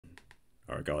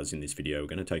Alright guys, in this video we're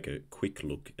going to take a quick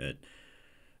look at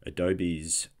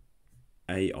Adobe's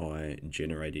AI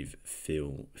Generative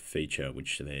Fill feature,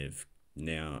 which they've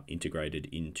now integrated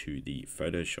into the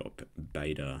Photoshop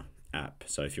beta app.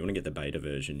 So if you want to get the beta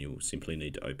version, you'll simply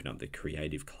need to open up the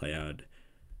Creative Cloud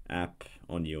app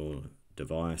on your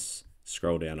device,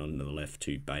 scroll down on the left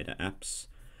to beta apps,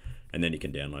 and then you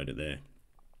can download it there.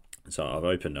 So I've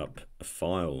opened up a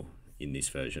file in this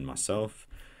version myself,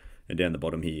 and down the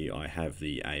bottom here I have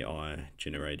the AI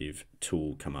generative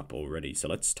tool come up already. So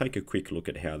let's take a quick look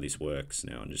at how this works.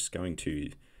 Now I'm just going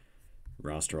to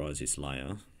rasterize this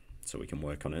layer so we can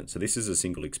work on it. So this is a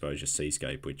single exposure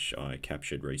seascape which I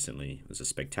captured recently. It was a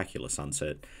spectacular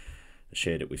sunset. I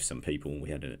shared it with some people.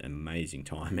 We had an amazing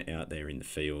time out there in the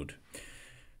field.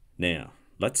 Now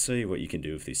let's see what you can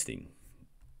do with this thing.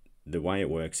 The way it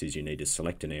works is you need to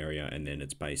select an area and then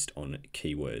it's based on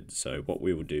keywords. So what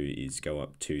we will do is go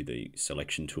up to the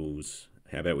selection tools.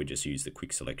 How about we just use the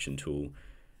quick selection tool,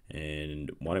 and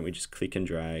why don't we just click and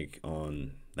drag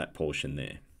on that portion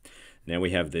there. Now we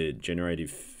have the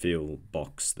generative fill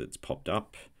box that's popped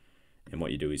up, and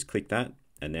what you do is click that,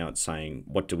 and now it's saying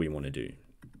what do we want to do.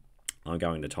 I'm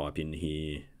going to type in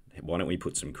here, why don't we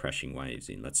put some crashing waves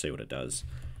in. Let's see what it does.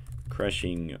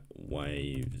 Crashing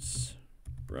waves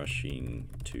rushing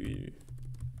to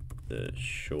the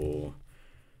shore,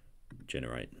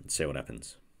 generate. Let's see what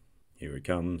happens. Here it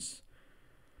comes.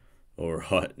 All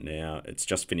right, now it's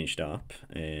just finished up,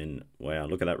 and wow,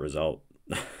 look at that result.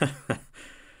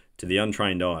 To the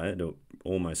untrained eye, it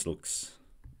almost looks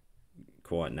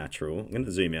quite natural. I'm going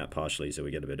to zoom out partially so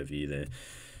we get a better view there.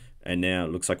 And now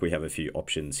it looks like we have a few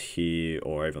options here,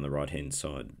 or over on the right hand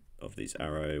side of this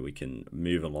arrow, we can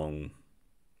move along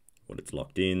what it's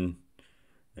locked in.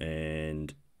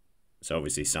 And so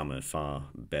obviously some are far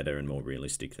better and more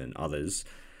realistic than others,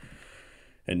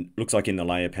 and looks like in the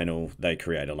layer panel they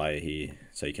create a layer here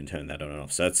so you can turn that on and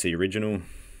off. So that's the original,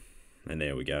 and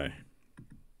there we go.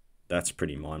 That's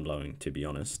pretty mind-blowing, to be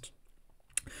honest.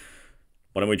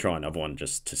 Why don't we try another one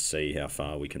just to see how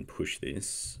far we can push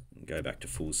this. Go back to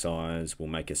full size. We'll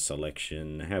make a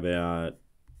selection. How about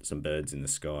some birds in the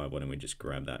sky? Why don't we just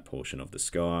grab that portion of the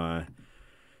sky.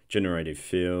 Generative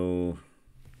fill,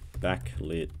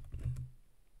 backlit,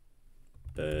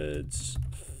 birds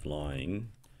flying.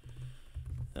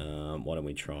 Why don't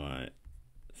we try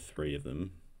 3 of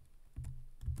them?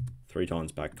 3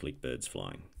 times backlit birds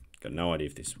flying. Got no idea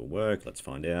if this will work. Let's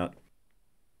find out.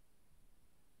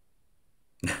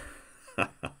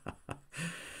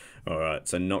 Alright,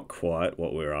 so not quite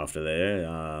what we were after there.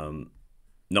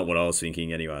 Not what I was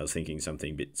thinking anyway. I was thinking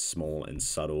something a bit small and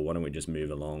subtle. Why don't we just move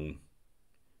along?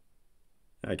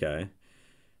 Okay.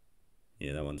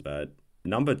 Yeah, that one's bad.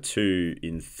 Number 2,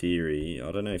 in theory,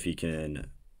 I don't know if you can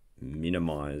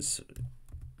minimize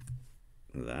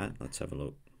that. Let's have a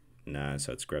look. No,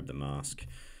 so it's grab the mask.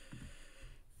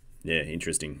 Yeah,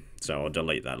 interesting. So I'll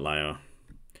delete that layer.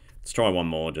 Let's try one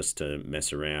more just to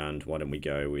mess around. Why don't we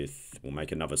go with, we'll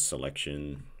make another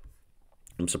selection.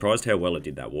 I'm surprised how well it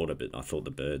did that water, but I thought the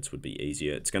birds would be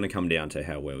easier. It's going to come down to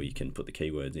how well you can put the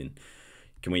keywords in.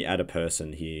 Can we add a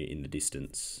person here in the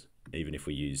distance? Even if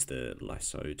we use the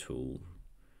lasso tool,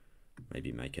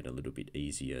 maybe make it a little bit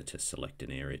easier to select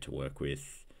an area to work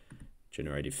with.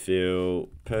 Generative fill,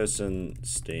 person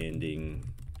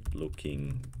standing,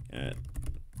 looking at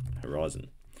horizon.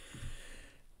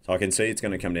 So I can see it's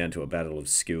going to come down to a battle of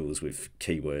skills with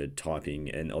keyword typing,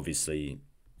 and obviously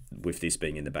with this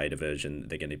being in the beta version,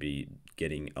 they're going to be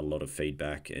getting a lot of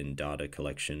feedback and data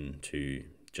collection to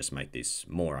just make this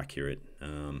more accurate.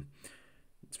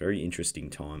 It's a very interesting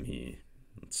time here.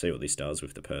 Let's see what this does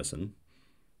with the person.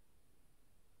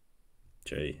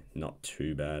 Gee, not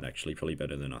too bad actually, probably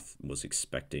better than I was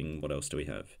expecting. What else do we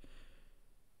have?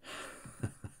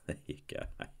 There you go.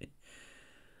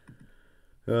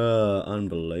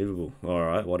 Unbelievable.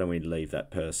 Alright, why don't we leave that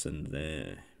person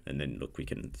there, and then look, we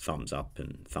can thumbs up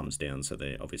and thumbs down, so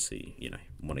they obviously, you know,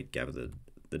 want to gather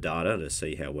the data to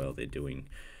see how well they're doing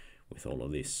with all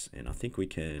of this. And I think we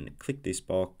can click this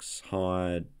box,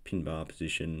 hide, pin bar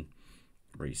position,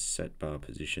 reset bar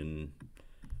position,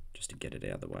 just to get it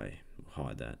out of the way. We'll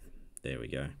hide that. There we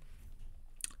go.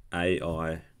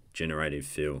 AI generative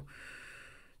fill.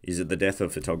 Is it the death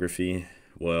of photography?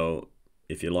 Well,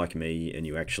 if you're like me and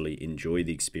you actually enjoy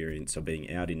the experience of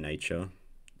being out in nature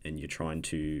and you're trying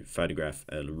to photograph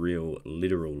a real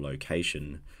literal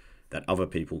location that other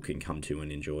people can come to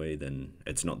and enjoy, then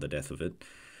it's not the death of it.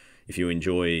 If you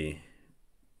enjoy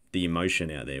the emotion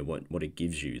out there, what it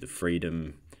gives you, the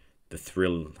freedom, the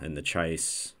thrill and the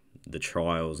chase, the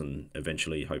trials, and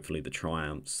eventually hopefully the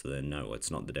triumphs, then no, it's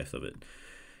not the death of it.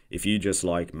 If you just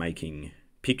like making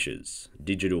pictures,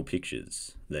 digital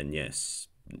pictures, then yes,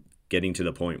 getting to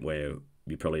the point where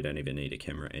you probably don't even need a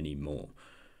camera anymore.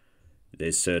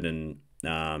 There's certain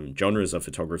genres of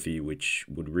photography which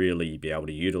would really be able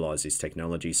to utilize this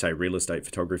technology. Say real estate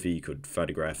photography, you could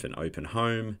photograph an open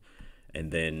home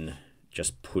and then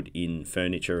just put in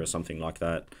furniture or something like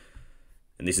that.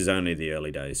 And this is only the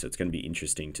early days, so it's going to be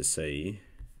interesting to see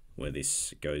where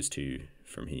this goes to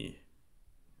from here.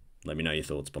 Let me know your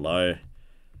thoughts below.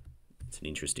 It's an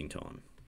interesting time.